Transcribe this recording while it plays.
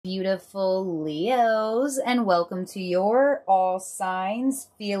Beautiful Leos, and welcome to your all signs,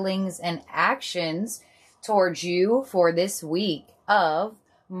 feelings, and actions towards you for this week of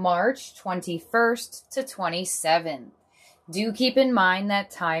March 21st to 27th. Do keep in mind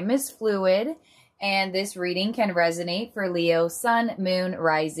that time is fluid, and this reading can resonate for Leo, Sun, Moon,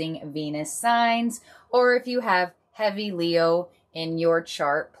 Rising, Venus signs, or if you have heavy Leo in your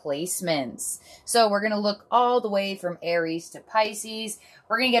chart placements. So we're going to look all the way from Aries to Pisces.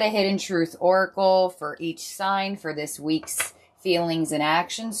 We're going to get a hidden truth oracle for each sign for this week's feelings and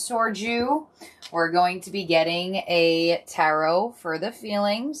actions towards you. We're going to be getting a tarot for the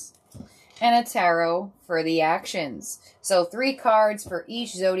feelings and a tarot for the actions. So 3 cards for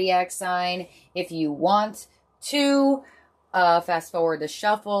each zodiac sign. If you want to fast forward the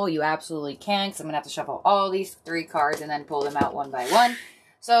shuffle, you absolutely can, because I'm going to have to shuffle all these 3 cards and then pull them out one by one.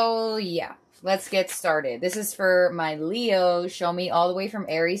 So yeah, let's get started. This is for my Leo. Show me all the way from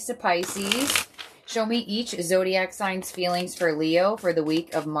Aries to Pisces. Show me each zodiac sign's feelings for Leo for the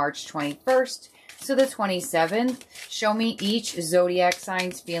week of March 21st to the 27th. Show me each zodiac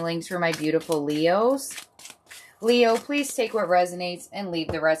sign's feelings for my beautiful Leos. Leo, please take what resonates and leave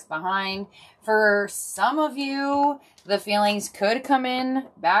the rest behind. For some of you, the feelings could come in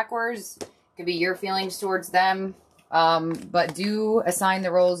backwards. Could be your feelings towards them. But do assign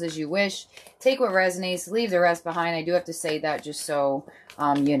the roles as you wish. Take what resonates, leave the rest behind. I do have to say that just so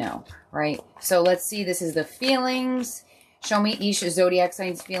you know, right? So let's see. This is the feelings. Show me each zodiac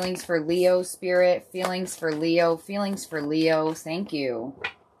sign's feelings for Leo, Spirit. Feelings for Leo. Feelings for Leo. Thank you.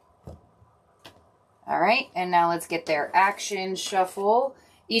 All right, and now let's get their action shuffle.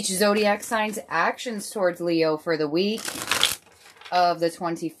 Each zodiac sign's actions towards Leo for the week of the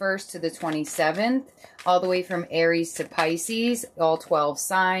 21st to the 27th, all the way from Aries to Pisces, all 12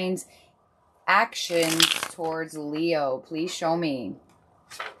 signs. Actions towards Leo. Please show me.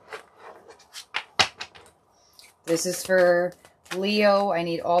 This is for Leo. I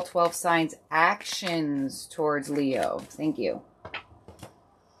need all 12 signs. Actions towards Leo. Thank you.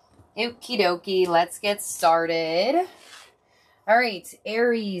 Okie dokie, let's get started. All right,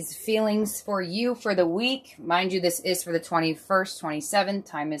 Aries, feelings for you for the week. Mind you, this is for the 21st, 27th.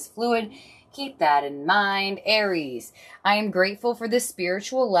 Time is fluid. Keep that in mind. Aries, I am grateful for this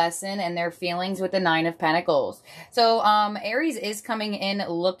spiritual lesson and their feelings with the 9 of Pentacles. So, Aries is coming in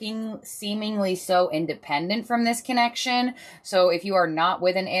looking seemingly so independent from this connection. So, if you are not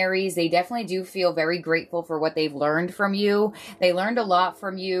with an Aries, they definitely do feel very grateful for what they've learned from you. They learned a lot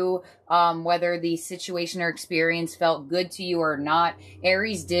from you, whether the situation or experience felt good to you or not.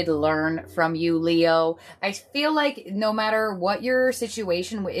 Aries did learn from you, Leo. I feel like no matter what your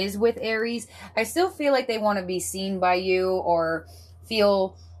situation is with Aries, I still feel like they want to be seen by you or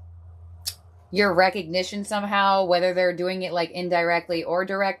feel your recognition somehow, whether they're doing it like indirectly or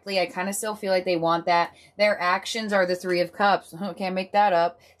directly. I kind of still feel like they want that. Their actions are the 3 of Cups. Can't make that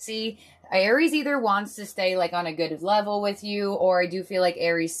up. See, Aries either wants to stay like on a good level with you, or I do feel like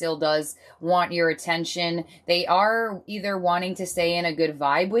Aries still does want your attention. They are either wanting to stay in a good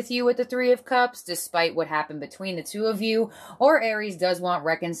vibe with you with the 3 of Cups, despite what happened between the 2 of you, or Aries does want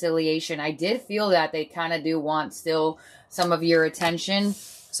reconciliation. I did feel that they kind of do want still some of your attention.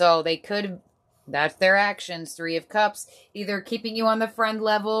 So they could, that's their actions, 3 of Cups, either keeping you on the friend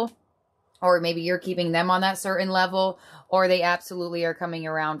level, or maybe you're keeping them on that certain level, or they absolutely are coming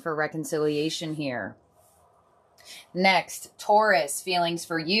around for reconciliation here. Next, Taurus, feelings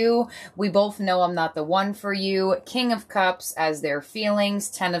for you. We both know I'm not the one for you. King of Cups as their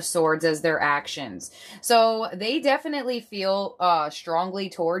feelings, 10 of Swords as their actions. So they definitely feel strongly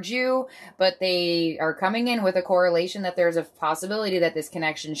towards you, but they are coming in with a correlation that there's a possibility that this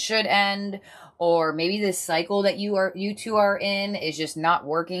connection should end, or maybe this cycle that you two are in is just not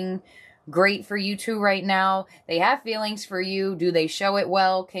working great for you two right now. They have feelings for you. Do they show it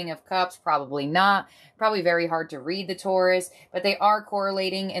well? King of Cups, probably not. Probably very hard to read the Taurus, but they are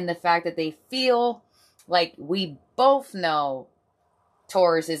correlating in the fact that they feel like we both know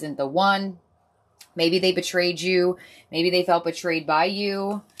Taurus isn't the one. Maybe they betrayed you. Maybe they felt betrayed by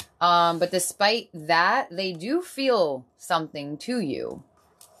you. But despite that, they do feel something to you.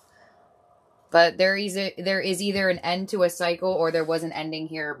 But there is either an end to a cycle, or there was an ending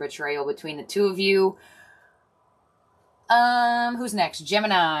here, betrayal between the 2 of you. Who's next?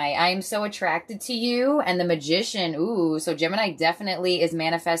 Gemini. I am so attracted to you. And the Magician. Ooh, so Gemini definitely is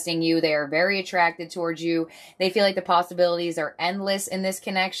manifesting you. They are very attracted towards you. They feel like the possibilities are endless in this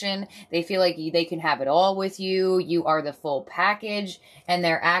connection. They feel like they can have it all with you. You are the full package. And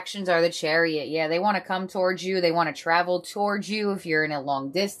their actions are the Chariot. Yeah, they want to come towards you. They want to travel towards you if you're in a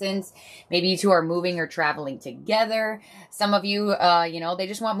long distance. Maybe you two are moving or traveling together. Some of you, you know, they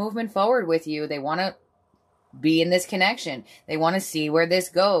just want movement forward with you. They want to be in this connection. They want to see where this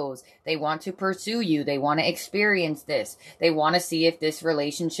goes. They want to pursue you. They want to experience this. They want to see if this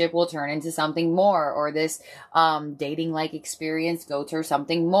relationship will turn into something more, or this dating-like experience go to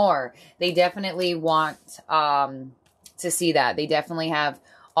something more. They definitely want to see that. They definitely have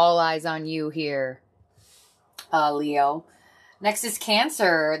all eyes on you here, Leo. Next is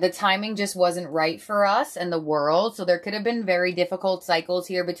Cancer. The timing just wasn't right for us and the world. So there could have been very difficult cycles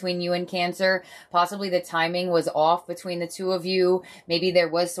here between you and Cancer. Possibly the timing was off between the two of you. Maybe there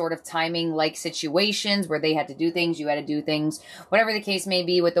was sort of timing like situations where they had to do things, you had to do things. Whatever the case may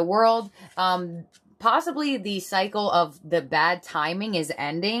be with the world, possibly the cycle of the bad timing is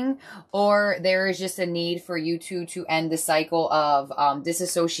ending, or there is just a need for you two to end the cycle of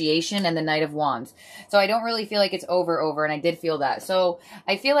disassociation and the Knight of Wands. So I don't really feel like it's over, and I did feel that. So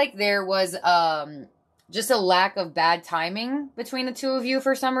I feel like there was just a lack of bad timing between the two of you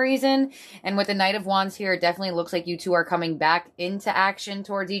for some reason. And with the Knight of Wands here, it definitely looks like you two are coming back into action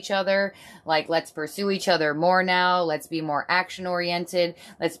towards each other. Like, let's pursue each other more now. Let's be more action-oriented.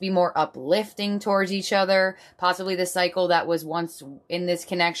 Let's be more uplifting towards each other. Possibly the cycle that was once in this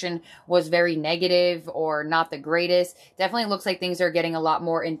connection was very negative or not the greatest. Definitely looks like things are getting a lot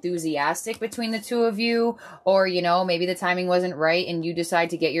more enthusiastic between the two of you. Or, you know, maybe the timing wasn't right and you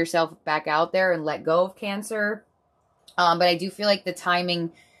decide to get yourself back out there and let go of Cancer. But I do feel like the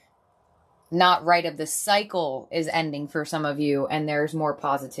timing not right of the cycle is ending for some of you, and there's more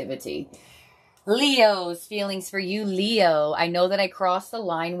positivity. Leo's feelings for you, Leo. I know that I crossed the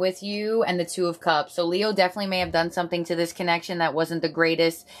line with you and the Two of Cups. So Leo definitely may have done something to this connection that wasn't the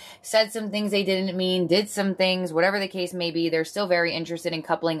greatest. Said some things they didn't mean, did some things, whatever the case may be. They're still very interested in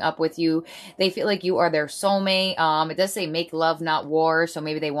coupling up with you. They feel like you are their soulmate. It does say make love, not war. So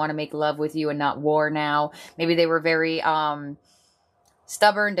maybe they want to make love with you and not war now. Maybe they were very,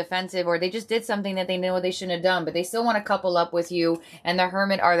 stubborn, defensive, or they just did something that they know they shouldn't have done, but they still want to couple up with you, and the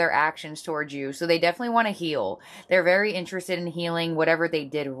Hermit are their actions towards you. So they definitely want to heal. They're very interested in healing whatever they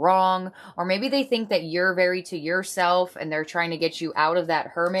did wrong, or maybe they think that you're very to yourself and they're trying to get you out of that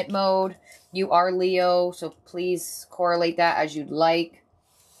Hermit mode. You are Leo, so please correlate that as you'd like.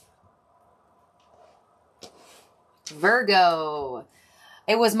 Virgo.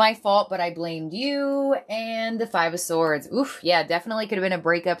 It was my fault, but I blamed you. And the Five of Swords. Oof, yeah, definitely could have been a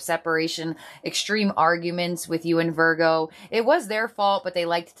breakup, separation, extreme arguments with you and Virgo. It was their fault, but they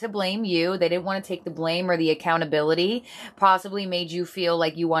liked to blame you. They didn't want to take the blame or the accountability. Possibly made you feel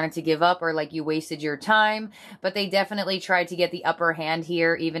like you wanted to give up or like you wasted your time. But they definitely tried to get the upper hand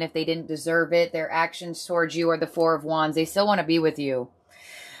here, even if they didn't deserve it. Their actions towards you are the Four of Wands. They still want to be with you.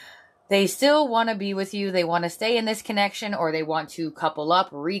 They still want to be with you. They want to stay in this connection, or they want to couple up,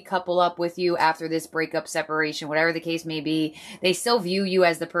 recouple up with you after this breakup, separation, whatever the case may be. They still view you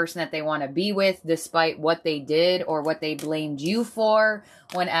as the person that they want to be with, despite what they did or what they blamed you for,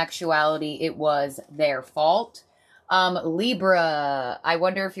 when actuality it was their fault. Libra, I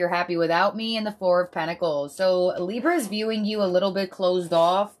wonder if you're happy without me, and the Four of Pentacles. So Libra is viewing you a little bit closed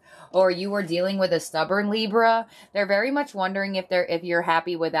off, or you were dealing with a stubborn Libra. They're very much wondering if you're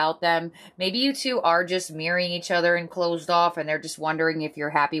happy without them. Maybe you two are just mirroring each other and closed off, and they're just wondering if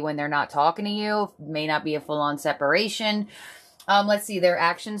you're happy when they're not talking to you. It may not be a full-on separation. Let's see, their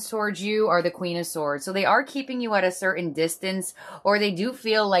actions towards you are the Queen of Swords. So they are keeping you at a certain distance, or they do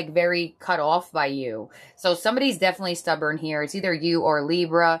feel like very cut off by you. So somebody's definitely stubborn here. It's either you or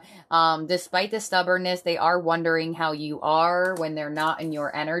Libra. Despite the stubbornness, they are wondering how you are when they're not in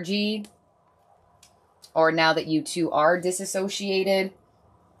your energy, or now that you two are disassociated.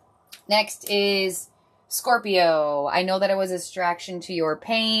 Next is Scorpio. I know that it was a distraction to your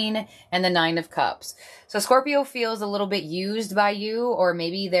pain, and the Nine of Cups. So Scorpio feels a little bit used by you, or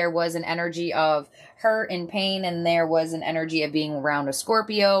maybe there was an energy of hurt and pain, and there was an energy of being around a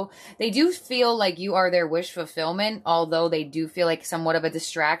Scorpio. They do feel like you are their wish fulfillment, although they do feel like somewhat of a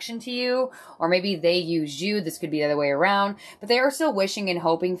distraction to you, or maybe they used you. This could be the other way around, but they are still wishing and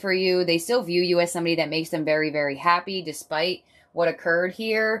hoping for you. They still view you as somebody that makes them very, very happy, despite what occurred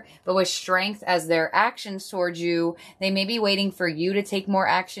here. But with strength as their actions towards you, they may be waiting for you to take more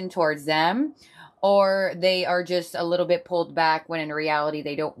action towards them, or they are just a little bit pulled back when in reality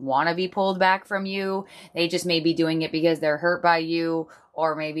they don't want to be pulled back from you. They just may be doing it because they're hurt by you,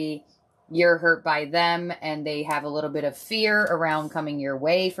 or maybe you're hurt by them and they have a little bit of fear around coming your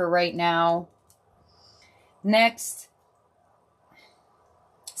way for right now. Next,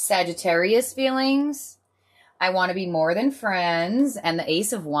 Sagittarius feelings. I want to be more than friends. And the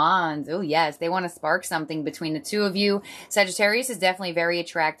Ace of Wands. Oh, yes. They want to spark something between the two of you. Sagittarius is definitely very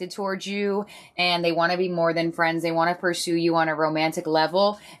attracted towards you. And they want to be more than friends. They want to pursue you on a romantic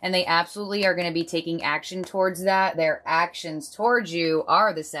level. And they absolutely are going to be taking action towards that. Their actions towards you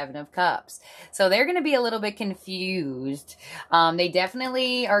are the Seven of Cups. So they're going to be a little bit confused. They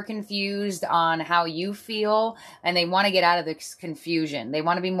definitely are confused on how you feel. And they want to get out of this confusion. They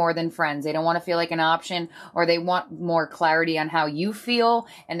want to be more than friends. They don't want to feel like an option, or they want more clarity on how you feel,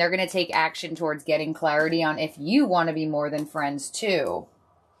 and they're going to take action towards getting clarity on if you want to be more than friends too.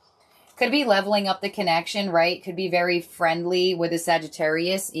 Could be leveling up the connection, right? Could be very friendly with a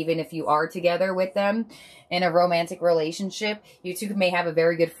Sagittarius, even if you are together with them in a romantic relationship. You two may have a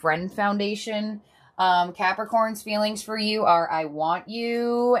very good friend foundation. Capricorn's feelings for you are I want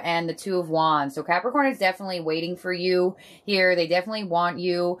you and the Two of Wands. So Capricorn is definitely waiting for you here. They definitely want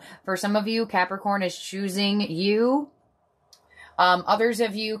you. For some of you, Capricorn is choosing you. Others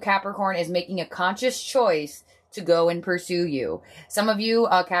of you, Capricorn is making a conscious choice to go and pursue you. Some of you,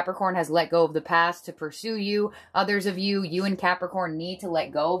 Capricorn has let go of the past to pursue you. Others of you, you and Capricorn need to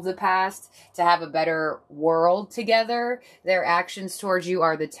let go of the past to have a better world together. Their actions towards you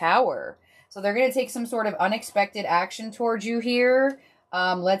are the Tower. So they're going to take some sort of unexpected action towards you here.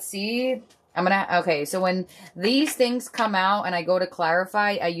 Let's see. Okay, so when these things come out and I go to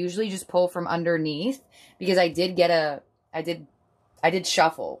clarify, I usually just pull from underneath because I did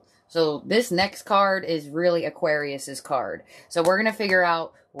shuffle. So this next card is really Aquarius's card. So we're going to figure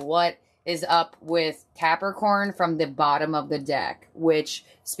out what is up with Capricorn from the bottom of the deck, which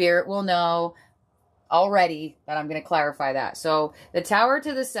Spirit will know already, but I'm going to clarify that. So the Tower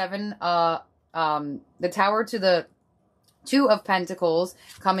to the the Tower to the Two of Pentacles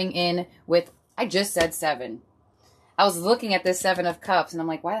coming in with, I just said 7. I was looking at this 7 of Cups and I'm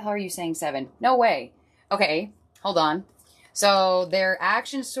like, why the hell are you saying 7? No way. Okay, hold on. So their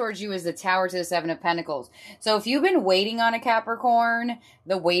actions towards you is the Tower to the 7 of Pentacles. So if you've been waiting on a Capricorn,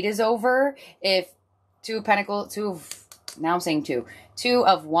 the wait is over. If Two of Pentacles, now I'm saying 2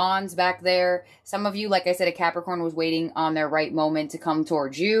 of Wands back there. Some of you, like I said, a Capricorn was waiting on their right moment to come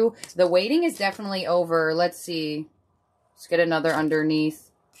towards you. The waiting is definitely over. Let's see. Let's get another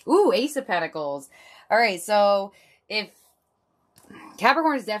underneath. Ooh, Ace of Pentacles. All right, so if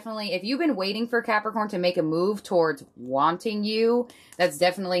Capricorn is definitely, if you've been waiting for Capricorn to make a move towards wanting you, that's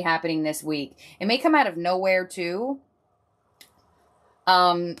definitely happening this week. It may come out of nowhere too.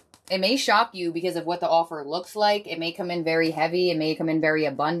 It may shock you because of what the offer looks like. It may come in very heavy. It may come in very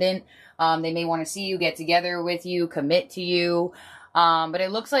abundant. They may want to see you, get together with you, commit to you. But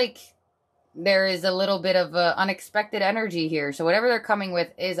it looks like there is a little bit of unexpected energy here. So whatever they're coming with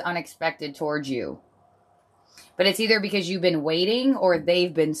is unexpected towards you. But it's either because you've been waiting, or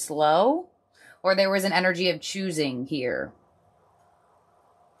they've been slow, or there was an energy of choosing here.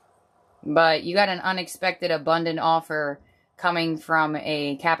 But you got an unexpected, abundant offer coming from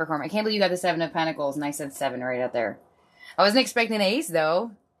a Capricorn. I can't believe you got the 7 of Pentacles, and I said 7 right out there. I wasn't expecting an ace,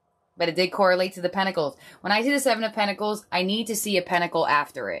 though, but it did correlate to the Pentacles. When I see the 7 of Pentacles, I need to see a Pentacle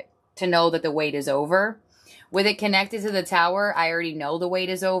after it to know that the wait is over. With it connected to the Tower, I already know the wait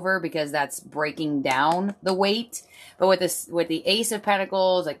is over because that's breaking down the wait. But with the Ace of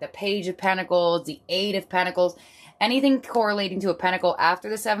Pentacles, like the Page of Pentacles, the 8 of Pentacles, anything correlating to a Pentacle after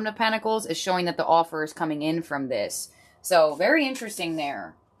the 7 of Pentacles is showing that the offer is coming in from this. So, very interesting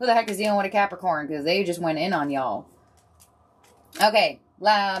there. Who the heck is dealing with a Capricorn? Because they just went in on y'all. Okay,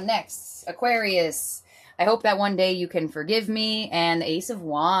 next. Aquarius. I hope that one day you can forgive me. And the Ace of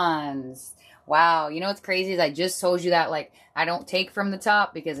Wands. Wow, you know what's crazy is I just told you that, like, I don't take from the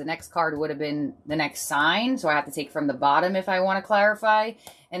top because the next card would have been the next sign. So I have to take from the bottom if I want to clarify.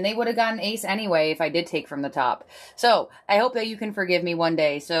 And they would have gotten ace anyway if I did take from the top. So I hope that you can forgive me one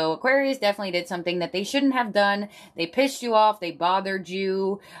day. So Aquarius definitely did something that they shouldn't have done. They pissed you off. They bothered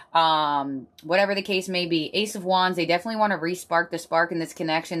you. Whatever the case may be. Ace of Wands, they definitely want to re-spark the spark in this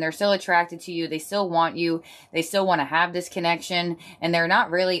connection. They're still attracted to you. They still want you. They still want to have this connection. And they're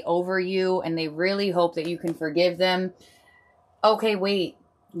not really over you. And they really hope that you can forgive them. Okay, wait.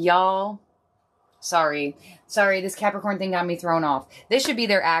 Y'all. Sorry, this Capricorn thing got me thrown off. This should be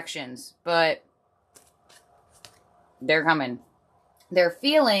their actions, but they're coming. Their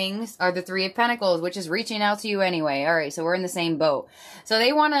feelings are the Three of Pentacles, which is reaching out to you anyway. All right, so we're in the same boat. So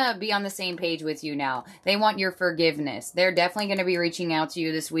they want to be on the same page with you now. They want your forgiveness. They're definitely going to be reaching out to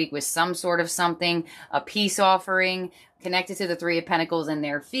you this week with some sort of something, a peace offering connected to the Three of Pentacles and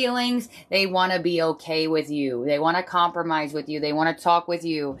their feelings. They want to be okay with you. They want to compromise with you. They want to talk with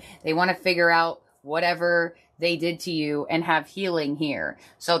you. They want to figure out whatever they did to you and have healing here.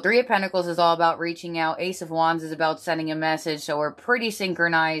 So Three of Pentacles is all about reaching out. Ace of Wands is about sending a message. So we're pretty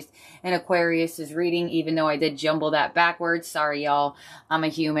synchronized in Aquarius's reading, even though I did jumble that backwards. Sorry, y'all. I'm a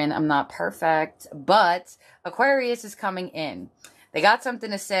human. I'm not perfect. But Aquarius is coming in. They got something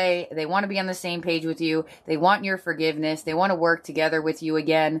to say. They want to be on the same page with you. They want your forgiveness. They want to work together with you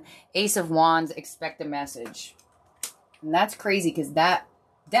again. Ace of Wands, expect a message. And that's crazy because that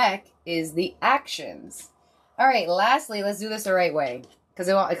deck is the actions. All right, lastly, let's do this the right way. Because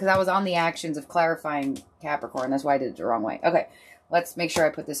I was on the actions of clarifying Capricorn. That's why I did it the wrong way. Okay, let's make sure I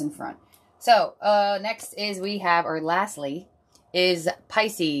put this in front. So, next is we have, or lastly, is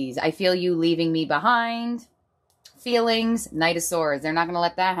Pisces. I feel you leaving me behind. Feelings, Knight of Swords. They're not going to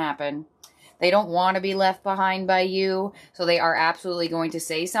let that happen. They don't want to be left behind by you, so they are absolutely going to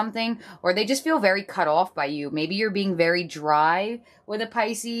say something, or they just feel very cut off by you. Maybe you're being very dry with a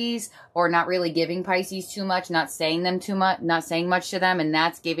Pisces, or not really giving Pisces too much, not saying them too much, not saying much to them, and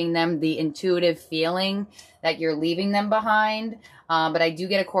that's giving them the intuitive feeling that you're leaving them behind. But I do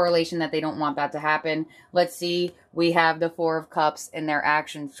get a correlation that they don't want that to happen. Let's see. We have the Four of Cups in their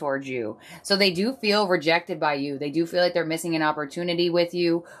actions towards you. So they do feel rejected by you. They do feel like they're missing an opportunity with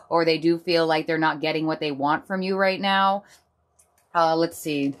you, or they do feel like they're not getting what they want from you right now. Let's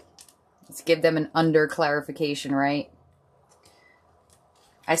see. Let's give them an under clarification, right?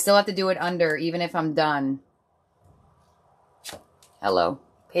 I still have to do it under, even if I'm done. Hello.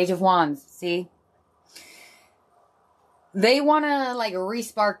 Page of Wands. See? They want to, like,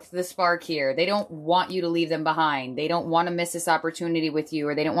 re-spark the spark here. They don't want you to leave them behind. They don't want to miss this opportunity with you,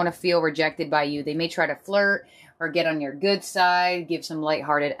 or they don't want to feel rejected by you. They may try to flirt or get on your good side, give some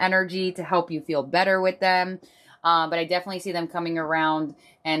lighthearted energy to help you feel better with them. But I definitely see them coming around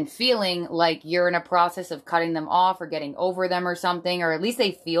and feeling like you're in a process of cutting them off or getting over them or something, or at least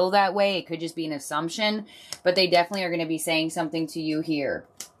they feel that way. It could just be an assumption, but they definitely are going to be saying something to you here.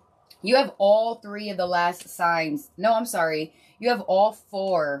 You have all three of the last signs. No, I'm sorry. You have all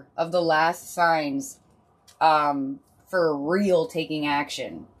four of the last signs for real taking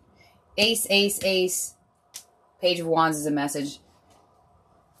action. Ace, ace, ace. Page of Wands is a message.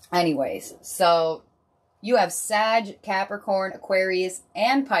 Anyways, so you have Sag, Capricorn, Aquarius,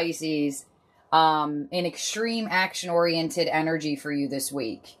 and Pisces in extreme action-oriented energy for you this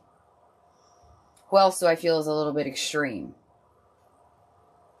week. Who else do I feel is a little bit extreme?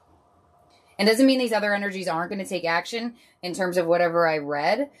 And doesn't mean these other energies aren't going to take action in terms of whatever I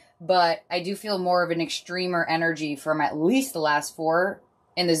read, but I do feel more of an extremer energy from at least the last four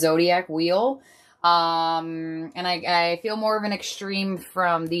in the zodiac wheel. And I feel more of an extreme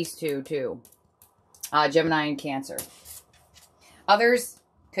from these two too. Gemini and Cancer. Others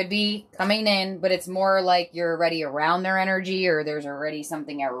could be coming in, but it's more like you're already around their energy, or there's already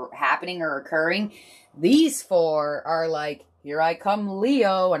something happening or occurring. These four are like, here I come,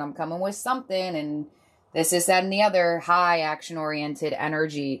 Leo, and I'm coming with something, and this, that, and the other. High action-oriented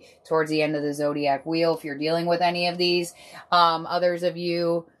energy towards the end of the zodiac wheel, if you're dealing with any of these. Others of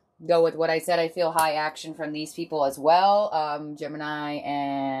you go with what I said. I feel high action from these people as well. Gemini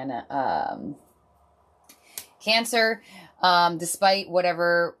and Cancer. Despite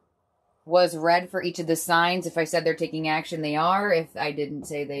whatever was read for each of the signs, if I said they're taking action, they are. If I didn't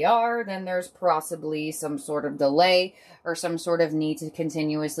say they are, then there's possibly some sort of delay or some sort of need to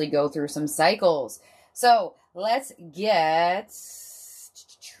continuously go through some cycles. So let's get,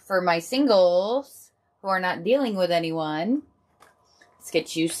 for my singles who are not dealing with anyone, let's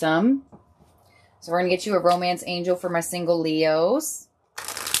get you some. So we're going to get you a romance angel for my single Leos.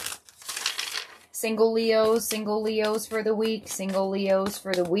 Single Leos for the week. Single Leos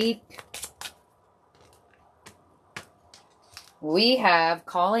for the week. We have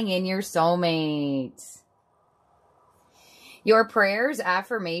calling in your soulmate. Your prayers,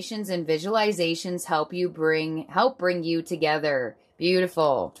 affirmations, and visualizations help bring you together.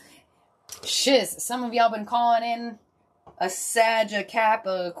 Beautiful. Shiz, some of y'all been calling in a Sag, a Cap,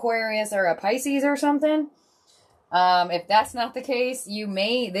 a Aquarius, or a Pisces or something. If that's not the case,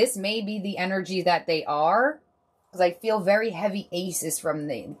 this may be the energy that they are, because I feel very heavy aces from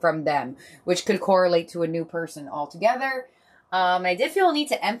them, which could correlate to a new person altogether. I did feel a need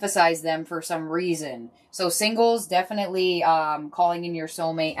to emphasize them for some reason. So singles, definitely calling in your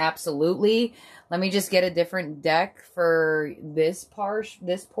soulmate, absolutely. Let me just get a different deck for this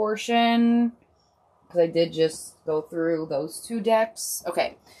portion. Because I did just go through those 2 decks.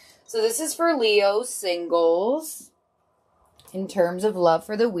 Okay, so this is for Leo singles. In terms of love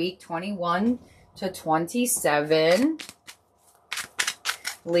for the week, 21 to 27.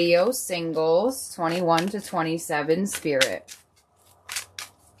 Leo singles, 21 to 27, Spirit.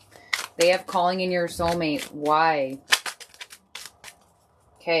 They have calling in your soulmate. Why?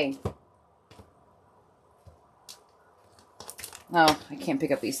 Okay. Oh, I can't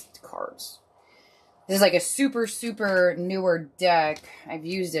pick up these cards. This is like a super, super newer deck. I've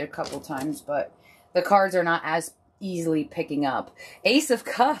used it a couple times, but the cards are not as easily picking up. Ace of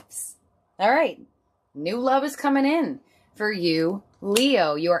Cups. All right. New love is coming in for you,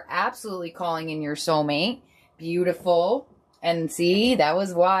 Leo. You are absolutely calling in your soulmate. Beautiful. And see, that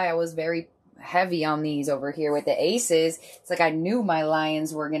was why I was very heavy on these over here with the aces. It's like I knew my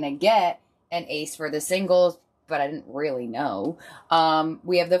lions were going to get an ace for the singles, but I didn't really know.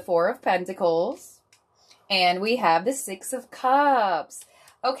 We have the 4 of Pentacles. And we have the 6 of Cups.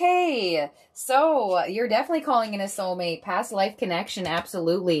 Okay, so you're definitely calling in a soulmate. Past life connection,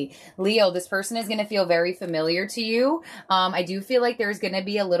 absolutely. Leo, this person is going to feel very familiar to you. I do feel like there's going to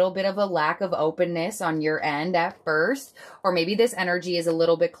be a little bit of a lack of openness on your end at first. Or maybe this energy is a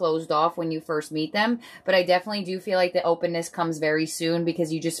little bit closed off when you first meet them. But I definitely do feel like the openness comes very soon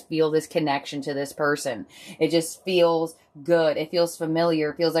because you just feel this connection to this person. It just feels good. It feels familiar.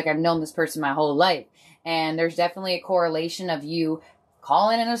 It feels like I've known this person my whole life. And there's definitely a correlation of you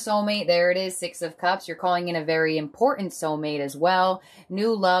calling in a soulmate. There it is, 6 of Cups. You're calling in a very important soulmate as well.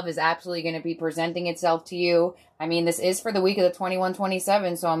 New love is absolutely going to be presenting itself to you. I mean, this is for the week of the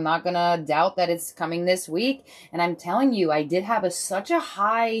 21-27, so I'm not going to doubt that it's coming this week. And I'm telling you, I did have such a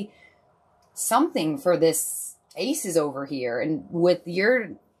high something for this aces over here. And with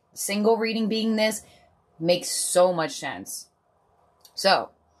your single reading being this, makes so much sense. So,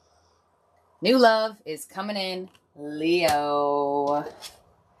 new love is coming in, Leo.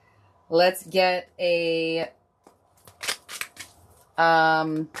 Let's get a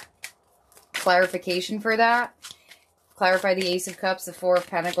clarification for that. Clarify the Ace of Cups, the 4 of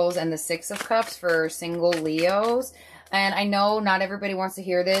Pentacles, and the 6 of Cups for single Leos. And I know not everybody wants to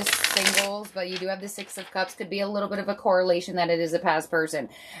hear this, singles, but you do have the 6 of Cups. Could be a little bit of a correlation that it is a past person.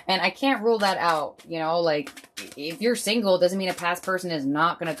 And I can't rule that out. You know, like, if you're single, doesn't mean a past person is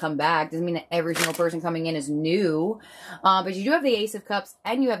not going to come back. Doesn't mean that every single person coming in is new. But you do have the Ace of Cups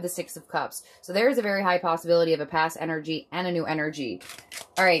and you have the 6 of Cups. So there is a very high possibility of a past energy and a new energy.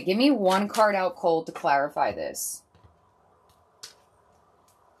 All right, give me one card out cold to clarify this.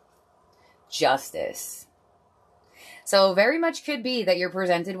 Justice. So very much could be that you're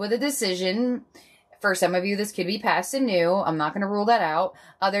presented with a decision. For some of you, this could be past and new. I'm not going to rule that out.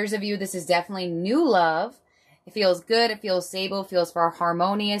 Others of you, this is definitely new love. It feels good. It feels stable. It feels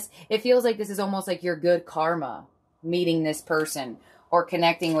harmonious. It feels like this is almost like your good karma, meeting this person or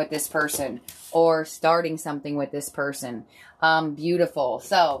connecting with this person or starting something with this person. Beautiful.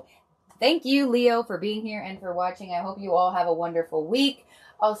 So thank you, Leo, for being here and for watching. I hope you all have a wonderful week.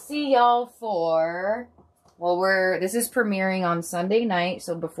 I'll see y'all for... Well, this is premiering on Sunday night,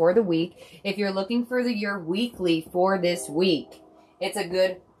 so before the week. If you're looking for your weekly for this week, it's a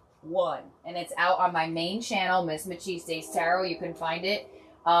good one. And it's out on my main channel, Miss Machiste's Tarot. You can find it.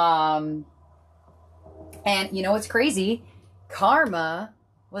 And you know what's crazy? Karma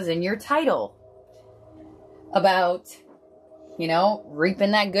was in your title. About, you know,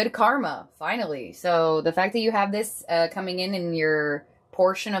 reaping that good karma, finally. So the fact that you have this coming in your...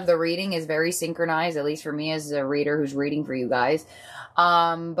 portion of the reading is very synchronized, at least for me as a reader who's reading for you guys.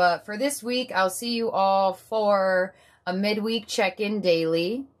 But for this week, I'll see you all for a midweek check-in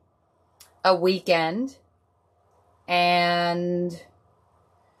daily, a weekend, and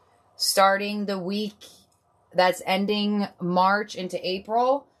starting the week that's ending March into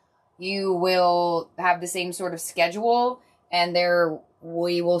April, you will have the same sort of schedule, and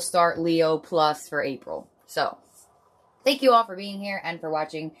we will start Leo Plus for April. So, thank you all for being here and for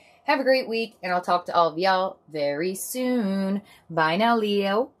watching. Have a great week, and I'll talk to all of y'all very soon. Bye now,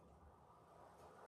 Leo.